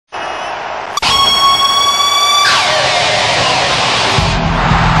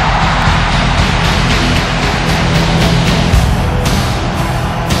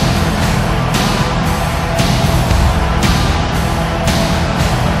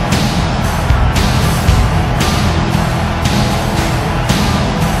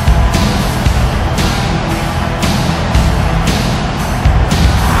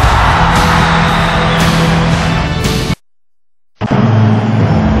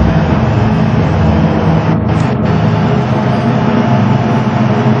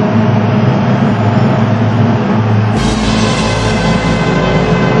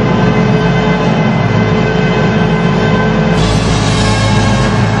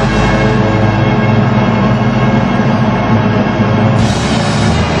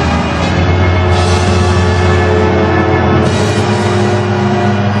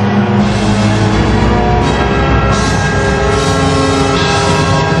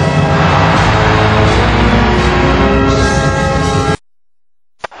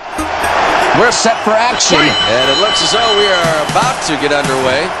set for action. And it looks as though we are about to get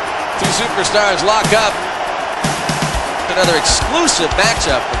underway. Two superstars lock up. Another exclusive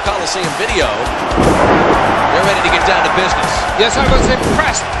matchup for Coliseum Video. They're ready to get down to business. Yes, I was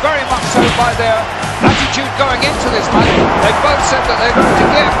impressed very much so by their attitude going into this match. They both said that they're going to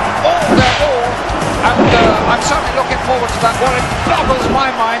give all their all, and I'm certainly looking forward to that one. It boggles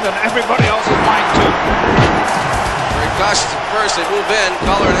my mind and everybody else's mind too. Very cautious at first. They move in,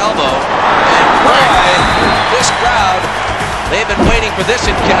 collar and elbow. And boy, this crowd, they've been waiting for this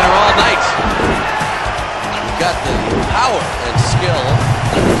encounter all night. Got the power and skill.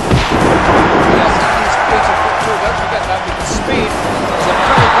 Yes, and his feet are good too. Don't forget that, because speed is a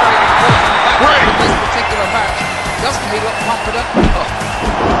very, very important factor in this particular match. Doesn't he look confident? Oh.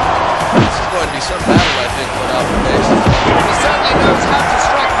 This is going to be some battle, I think, for Albert Mason. He certainly knows how to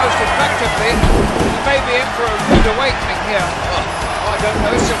strike most effectively. He may be in for a rude awakening here. Oh, I don't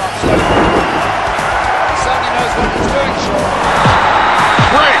know so much so. He certainly knows what he's doing, Sean.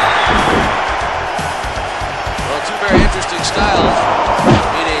 Well, two very interesting styles,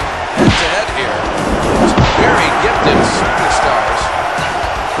 meeting head-to-head here. Two very gifted superstars.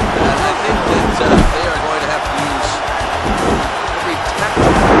 And I think that they are going to have to use every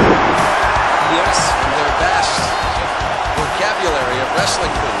tactic, yes, in their vast vocabulary of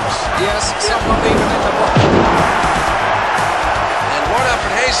wrestling moves. Yes, somewhat even in the book. And Warnoff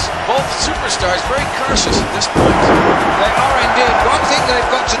and Hayes, both superstars, very cautious at this point. They are indeed. One thing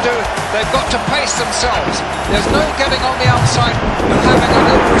they've got to do, they've got to pace themselves. There's no getting on the outside and having a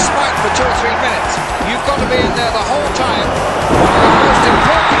little respite for 2 or 3 minutes. You've got to be in there the whole time. One of the most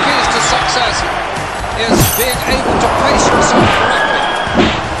important keys to success is being able to pace yourself correctly.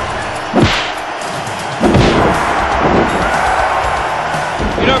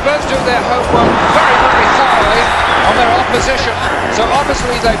 You know, both do their homework very, very thoroughly on their opposition. So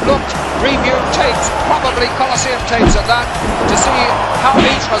obviously they've looked, reviewed tapes, probably Coliseum tapes at that, to see how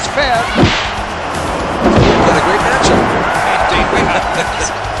each has fared. We've got a great matchup. Indeed we have.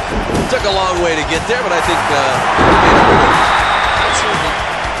 Took a long way to get there, but I think we made it work. Absolutely.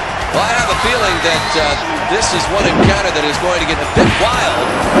 Well, I have a feeling that this is one encounter that is going to get a bit wild.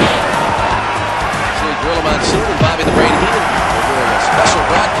 See Gorilla Monsoon and Bobby the Brain Heenan. We're doing a special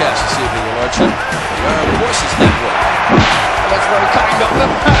broadcast this evening, Your Lordship, on the Armed Forces Network. Well, that's very kind of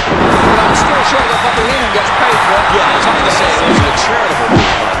them. But I'm still sure that Bobby Heenan gets paid for it. Yeah, it's hard to say. It was a charitable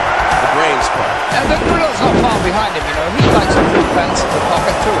move on the Brain's part. And the Gorilla's not far behind him, you know. He likes a few pence in the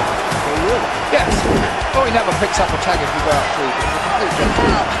pocket too. Oh, really? Yes. Oh, he never picks up a tag if you go out free. He's a complete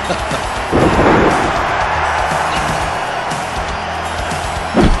gentleman.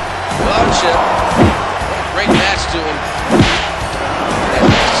 Lordship, what a great match to him. An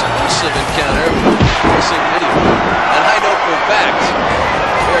exclusive encounter for Sig Video. And I know for a fact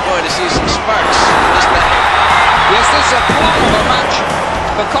we are going to see some sparks in this battle. Yes, this is a plum of a match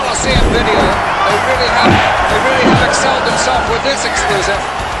for Coliseum Video. They really have excelled themselves with this exclusive.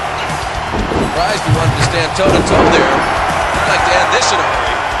 Surprised we wanted to stand toe-to-toe there. I'd like to end this in a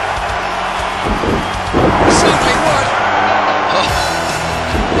hurry. Certainly would. Oh.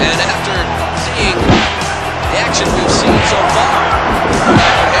 And after seeing the action we've seen so far,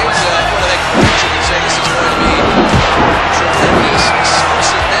 Hayes, what do they actually say? This is going to be a tremendous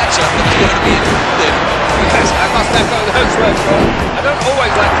exclusive matchup that's going to be included. Yes, I must echo those words, Ron. I don't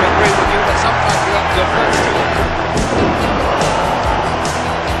always like to agree with you, but sometimes you have to go first to it.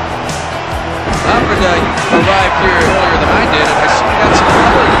 Alfred arrived here earlier than I did, and I see we got some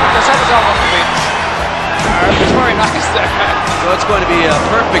color. Yes, I was out on the beach. It was very nice there. So it's going to be a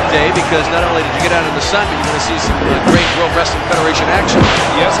perfect day, because not only did you get out in the sun, but you're going to see some great World Wrestling Federation action.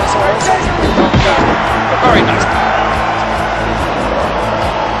 Yes, I suppose so. A very nice day.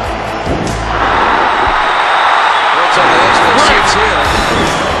 What's on the expert seats here?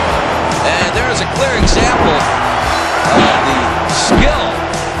 And there is a clear example of the skill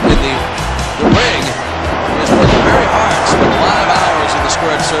in the ring. He has worked very hard, spent a lot of hours in the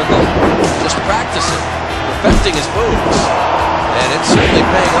squared circle, just practicing, perfecting his moves, and it's certainly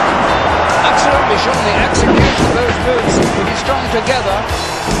paying off. Absolutely, Sean. The execution of those moves pretty strong together.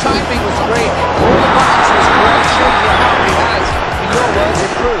 The timing was great. All the balance was great. Shows you how he has, in your words,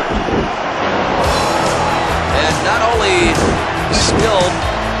 improved. And not only skilled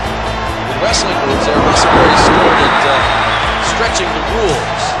with wrestling moves, they're also very skilled at stretching the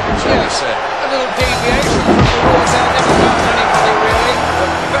rules, shall we say. A little deviation from the rules there. Never found anybody really. But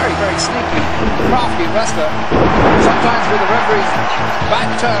very, very sneaky, crafty wrestler. Sometimes with the referee's back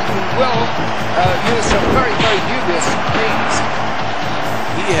turned, he will use some very, very dubious means.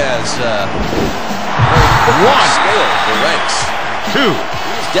 He has very quickly scaled the ranks. 2.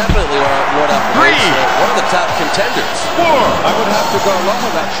 He's definitely one up against one of the top contenders. 4. I would have to go along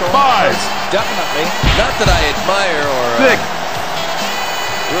with that, Sean. 5. Definitely. Not that I admire or 6.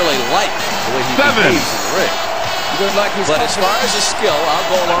 really like the way he 7. behaves in the ring. You don't like his But as far as his skill, I'll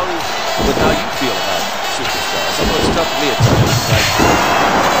go along with how you feel about superstars. I know it's tough for me at times. I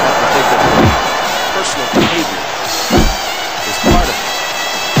have to think that personal behavior is part of it.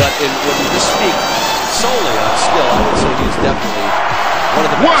 But when you just speak solely on skill, I would say he's definitely one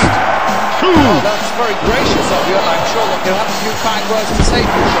of the best. 1, 2. Oh, that's very gracious of you, and I'm sure that you'll have a few kind words to say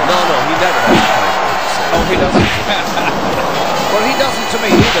to you, Sean. No, he never has a kind word to say. Oh, he doesn't? Well, he doesn't to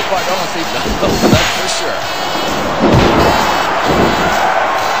me either, quite honestly. No, that's for sure.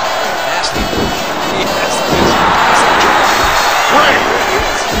 Nasty. Yes. Wait.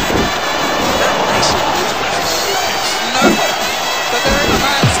 Not nice individual. No, but they're in a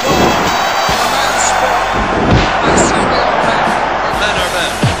man's world, in a man's sport, and certainly are men. Men are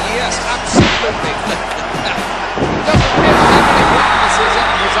men. Yes, absolutely. He doesn't appear to have any weaknesses in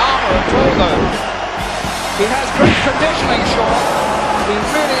his armor at all, though. He has great conditioning, Sean. He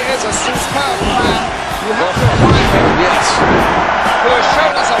really is a superb man. You have to admire him. Yes. Who has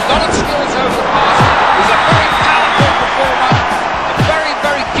shown us a lot of skills over the past. He's a very powerful performer, a very,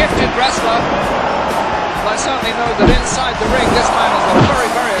 very gifted wrestler. But I certainly know that inside the ring, this man is a very,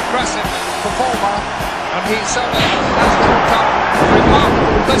 very aggressive performer, and he certainly has chalked up a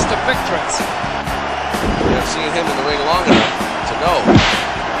remarkable list of victories. We have seen him in the ring long enough to know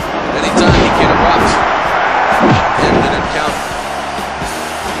anytime he can erupt in an encounter.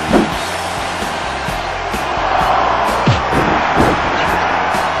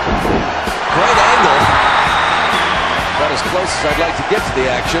 Great angle. About as close as I'd like to get to the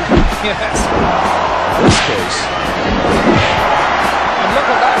action. Yes. In this case. And look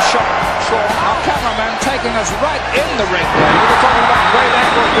at that shot, Sean. Our cameraman taking us right in the ring there. You were talking about great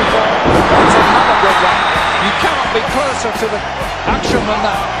angles before. That's another good one. You cannot be closer to the action than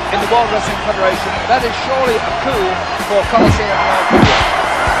that in the World Wrestling Federation. That is surely a coup for Coliseum Video.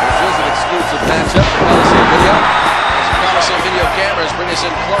 This is an exclusive matchup for Coliseum Video. As Coliseum Video cameras bring us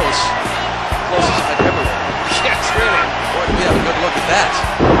in close. Closest I've ever been. Yes, really. Boy, do we have a good look at that.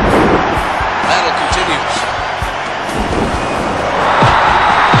 Battle continues.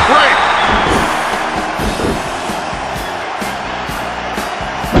 Break.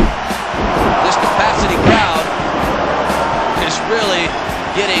 This capacity crowd is really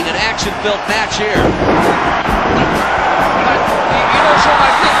getting an action-filled match here. But, you know, Sean,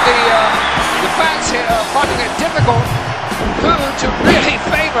 I think the fans here are finding it difficult who to really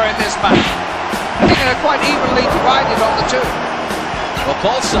favour in this match. I think they're quite evenly divided on the two. Well,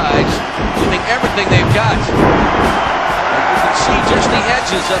 both sides giving everything they've got. And you can see just the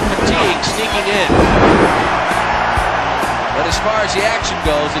edges of fatigue sneaking in. But as far as the action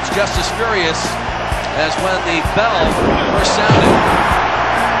goes, it's just as furious as when the bell first sounded.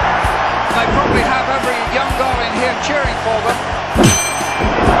 They probably have every young girl in here cheering for them.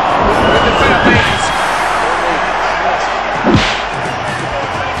 With the fair maidens.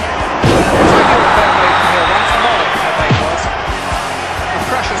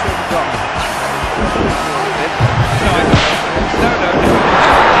 Precious little girl. No.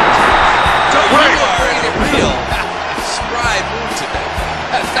 So you are in a real spry mood today.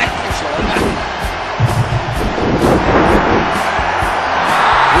 Thank you, Sean.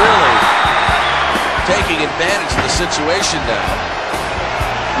 Really taking advantage of the situation now.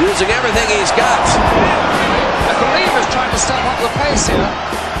 Using everything he's got. I believe he's trying to step up the pace here.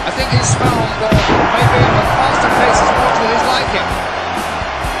 I think he's found maybe a faster pace is more to his liking.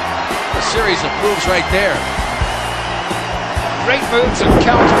 A series of moves right there. Great moves and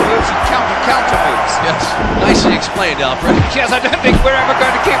counter moves and counter moves. Yes, nicely explained, Alfred. Yes, I don't think we're ever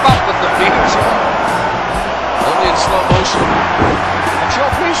going to keep up with them, Peter, Sean. Only in slow motion. I'm sure,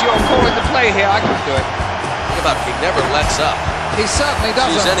 please, you're calling the play here. I couldn't do it. Think about he never lets up. He certainly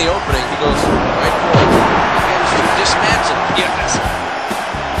doesn't. Sees any opening, he goes right for it. He begins to dismantle. Yes.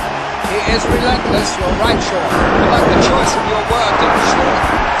 He is relentless. You're right, Sean. I like the choice of your word,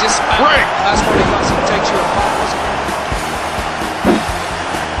 Sean. Dismantle. Break. That's what he does. He takes you apart, wasn't it?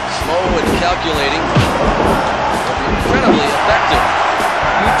 Slow and calculating, but incredibly effective.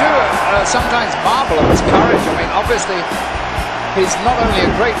 You do sometimes marvel at his courage. I mean, obviously, he's not only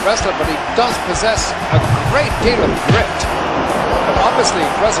a great wrestler, but he does possess a great deal of grit. And obviously,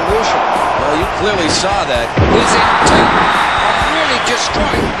 resolution. Well, you clearly saw that. He's intent on really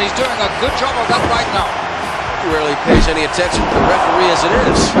destroying, and he's doing a good job of that right now. He rarely pays any attention to the referee as it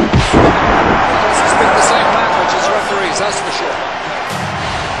is. He doesn't speak the same language as referees, that's for sure.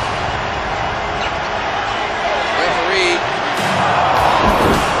 Referee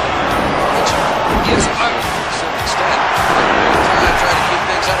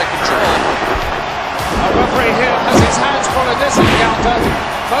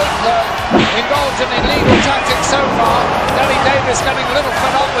both indulged in illegal tactics so far. Danny Davis getting a little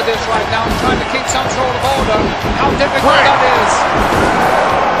fed up with this right now, trying to keep some sort of order. How difficult that is.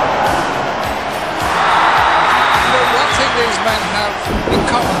 One thing these men have in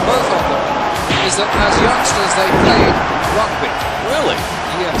common, both of them, is that as youngsters they played rugby. Really?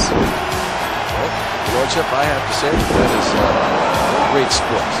 Yes. Well, Lordship, I have to say that is a great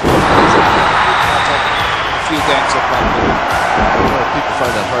sport. A few games of rugby. Well, people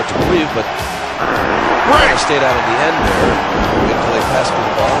find that hard to believe, but I stayed out in the end there until they passed me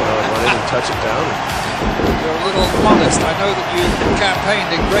the ball and I would run in and touch it down. You're a little modest. I know that you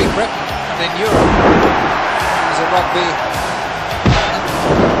campaigned in Great Britain and in Europe as a rugby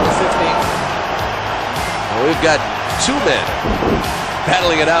under 15. Well, we've got two men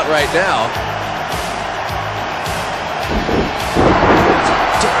battling it out right now.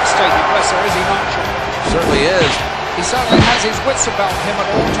 Devastating wrestler, is he not? Certainly is. He certainly has his wits about him at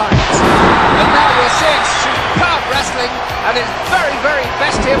all times. And now we're seeing superb wrestling, and it's very, very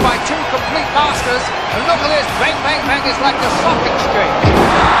best here by two complete masters. And look at this, bang, bang, bang, it's like the stock exchange.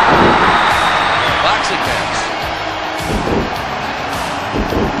 Boxing match.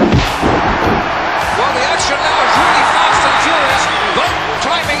 Well, the action now is really fast and furious. Both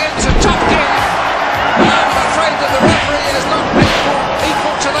climbing into top gear. I'm afraid that the referee is not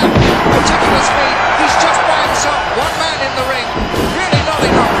equal to that particular speed. He's just by himself, one man in the ring. Really not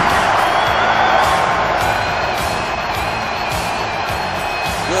enough.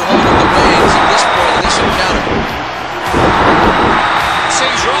 Good hold of the reins at this point in this encounter.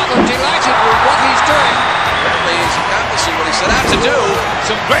 Seems rather delighted with what he's doing. Apparently he's accomplishing what he set out to do.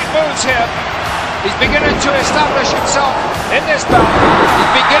 Some great moves here. He's beginning to establish himself in this bout.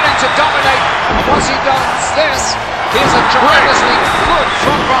 He's beginning to dominate. And once he does this, here's a tremendously good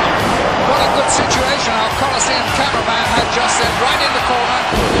front runner. What a good situation our Coliseum cameraman had just then, right in the corner.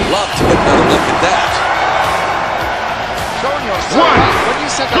 Love to get another look at that. Showing yourself. When you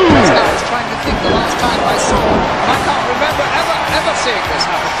said that just now, I was trying to think the last time I saw him. I can't remember ever seeing this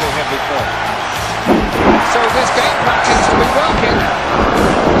happen to him before. So this game plan seems to be working.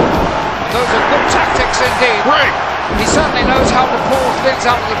 Those are good tactics indeed. He certainly knows how to pull things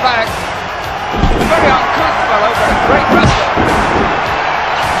out of the bag. A very uncouth fellow, but a great wrestler.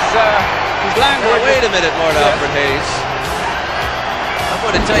 His language. Now, wait a minute, Lord Alfred Hayes. I'm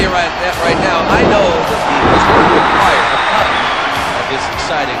going to tell you right now, I know that he is going to acquire a copy of this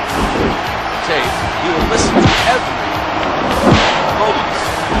exciting tape. He will listen to every moment.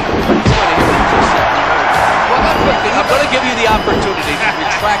 He's going to hear what he just said. Well, I'm going to give you the opportunity to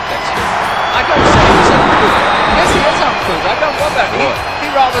retract that statement. I don't say he's uncouth. yes, he is uncouth. I don't want that. He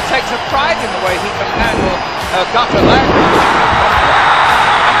rather takes a pride in the way he can handle gutter language.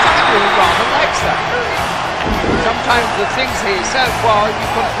 I'm telling you, he rather likes that. Sometimes the things he says, well, you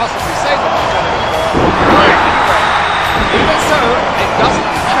couldn't possibly say them on television. Anyway, even so, it doesn't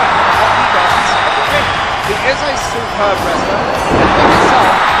detract what he does inside the ring. He is a superb wrestler, and in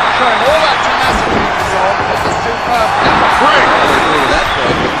himself, showing all that tenacity and resolve is a superb effort. I agree with that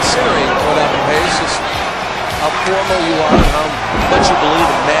point, but considering Lord Alfred Hayes, just how formal you are and how much you believe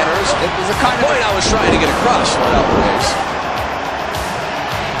in manners, It was a kind of point I was trying to get across, Lord Alfred Hayes.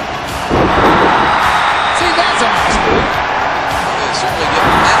 see, that's a nice move. Yeah, certainly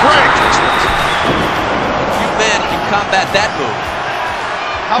given that judgment. Few men can combat that move.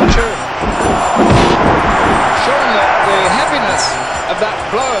 How true. Showing the heaviness of that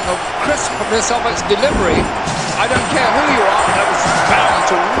blow and the crispness of its delivery. I don't care who you are, that was bound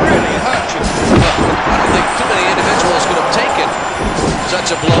to really hurt you. I don't think too many individuals could have taken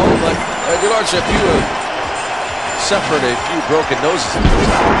such a blow, but Your Lordship, you have suffered a few broken noses in your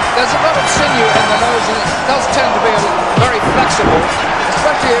time. There's a lot of sinew in the nose, and it does tend to be very flexible,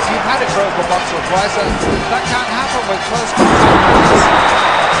 especially if you've had it broken once or twice, and that can happen with close contact.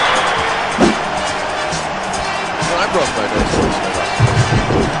 Well, I broke my nose once in a while.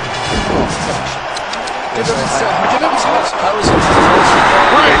 Did it himself? I was in the first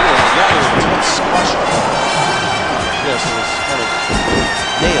rather intense squash. Yes, it was kind of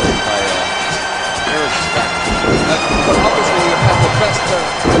nailed by Aaron's back. But obviously you have the best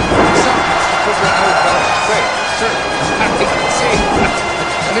sometimes to put your nose down straight. Certainly. You can see.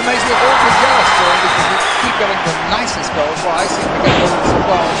 And it makes me awfully jealous for him because you keep getting the nicest goals, while I seem to get those,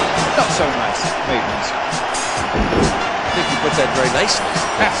 well, not so nice maidens. I think you put that very nicely.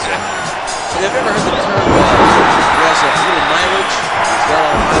 So have you ever heard the term, he has a little mileage, he's well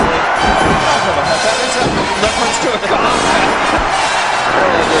on highway? I've never heard that. It's a reference to a car.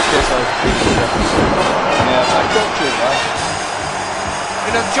 Well, in this case, I was reading the reference. Yes, I thought you were.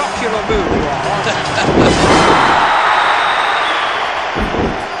 In a jocular mood, you are.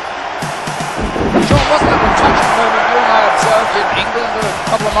 moment you and I observed in England a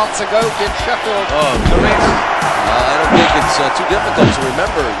couple of months ago in Sheffield. Oh, great. I don't think it's too difficult to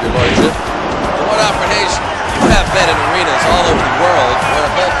remember, Your Lordship. Lord Alfred Hayes, you have been in arenas all over the world where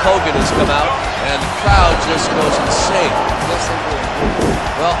Hulk Hogan has come out and the crowd just goes insane. Yes, they do.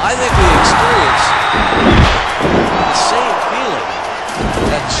 Well, I think we experience the same feeling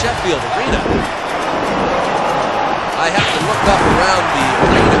at Sheffield Arena. I have to look up around the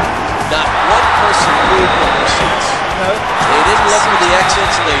arena. Not one person moved from their seats. No. They didn't look for the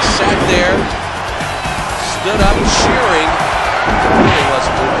exits. They sat there, stood up, cheering. It really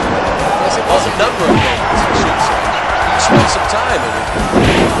wasn't moving. Yes, it Well, was a number of moments, I should say. You spent some time in the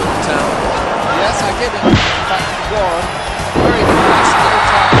town. Yes, I did. In fact, in Warren, a very nice little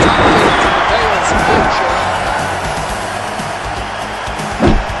town tucked into the Dales of Wiltshire.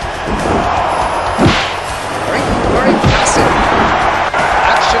 Very passive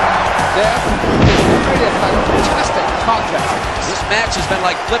action there. It's really a fantastic contrast. This match has been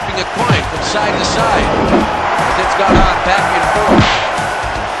like flipping a coin from side to side. It's gone on back and forth.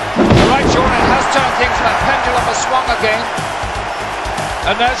 You're right, Sean, it has turned things. That pendulum has swung again.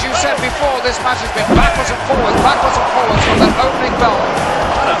 And as you said before, this match has been backwards and forwards from that opening bell.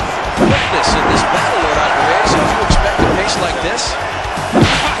 A lot of quickness in this battle, Lord Alfred. Did you expect a pace like this?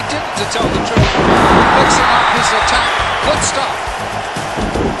 I didn't, to tell the truth. Mixing up his attack. Good stuff.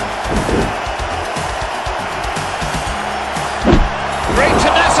 Great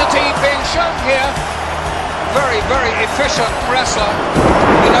tenacity being shown here. Very, very efficient wrestler.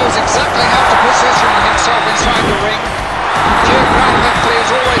 He knows exactly how to position himself inside the ring. Geographically is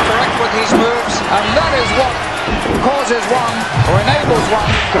always correct with his moves, and that is what causes one, or enables one,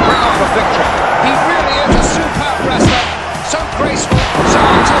 to bring off a victory. He really is a superb wrestler, so graceful, so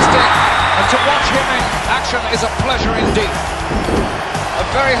artistic, and to watch him in action is a pleasure indeed. A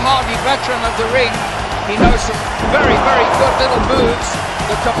very hardy veteran of the ring. He knows some very, very good little moves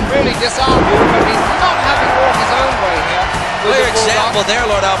that can really disarm you, but he's not having all his own way here. Clear example there,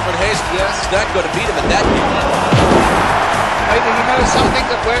 Lord Alfred Hayes. Yes. He's not going to beat him at that game. Maybe he knows something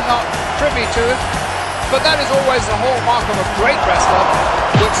that we're not privy to, but that is always the hallmark of a great wrestler,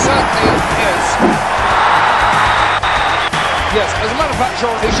 which certainly is. Yes, as a matter of fact,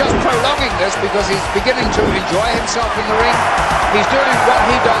 Sean, he's just prolonging this because he's beginning to enjoy himself in the ring. He's doing what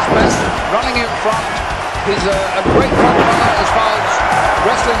he does best, running in front. He's a great front runner as far as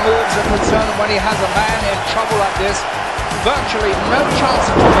wrestling moves are concerned, and when he has a man in trouble like this, virtually no chance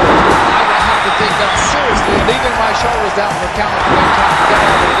at all. I would have to think that seriously, leaving my shoulders down for a count of 1 time to get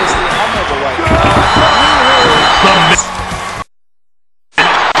out of the